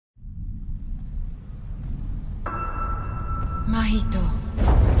Mahito.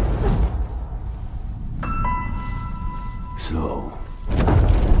 So,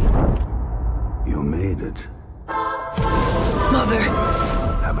 you made it. Mother!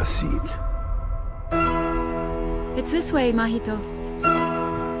 Have a seat. It's this way, Mahito.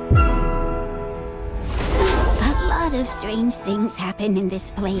 A lot of strange things happen in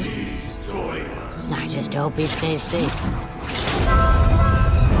this place. I just hope he stays safe.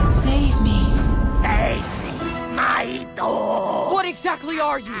 Save me. Save me, Mahito! What exactly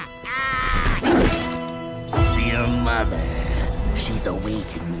are you? Your mother. She's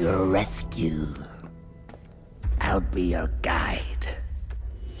awaiting your rescue. I'll be your guide.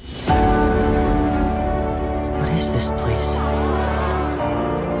 What is this place?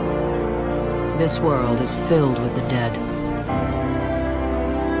 This world is filled with the dead.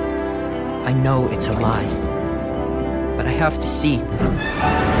 I know it's a lie, but I have to see.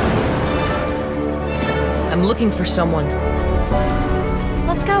 I'm looking for someone.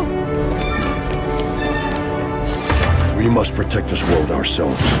 Let's go. We must protect this world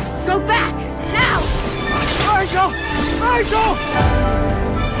ourselves. Go back! Now!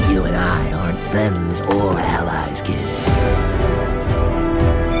 You and I aren't friends or allies, kid.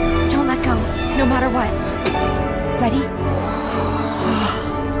 Don't let go, no matter what. Ready?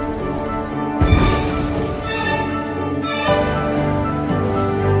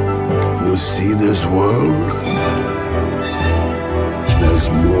 You see this world? There's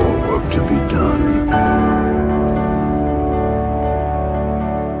more work to be done.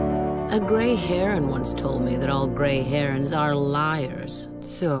 A gray heron once told me that all gray herons are liars.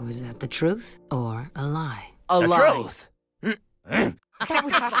 So is that the truth or a lie? A lie. Truth! That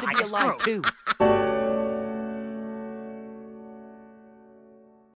would have to be a lie, too.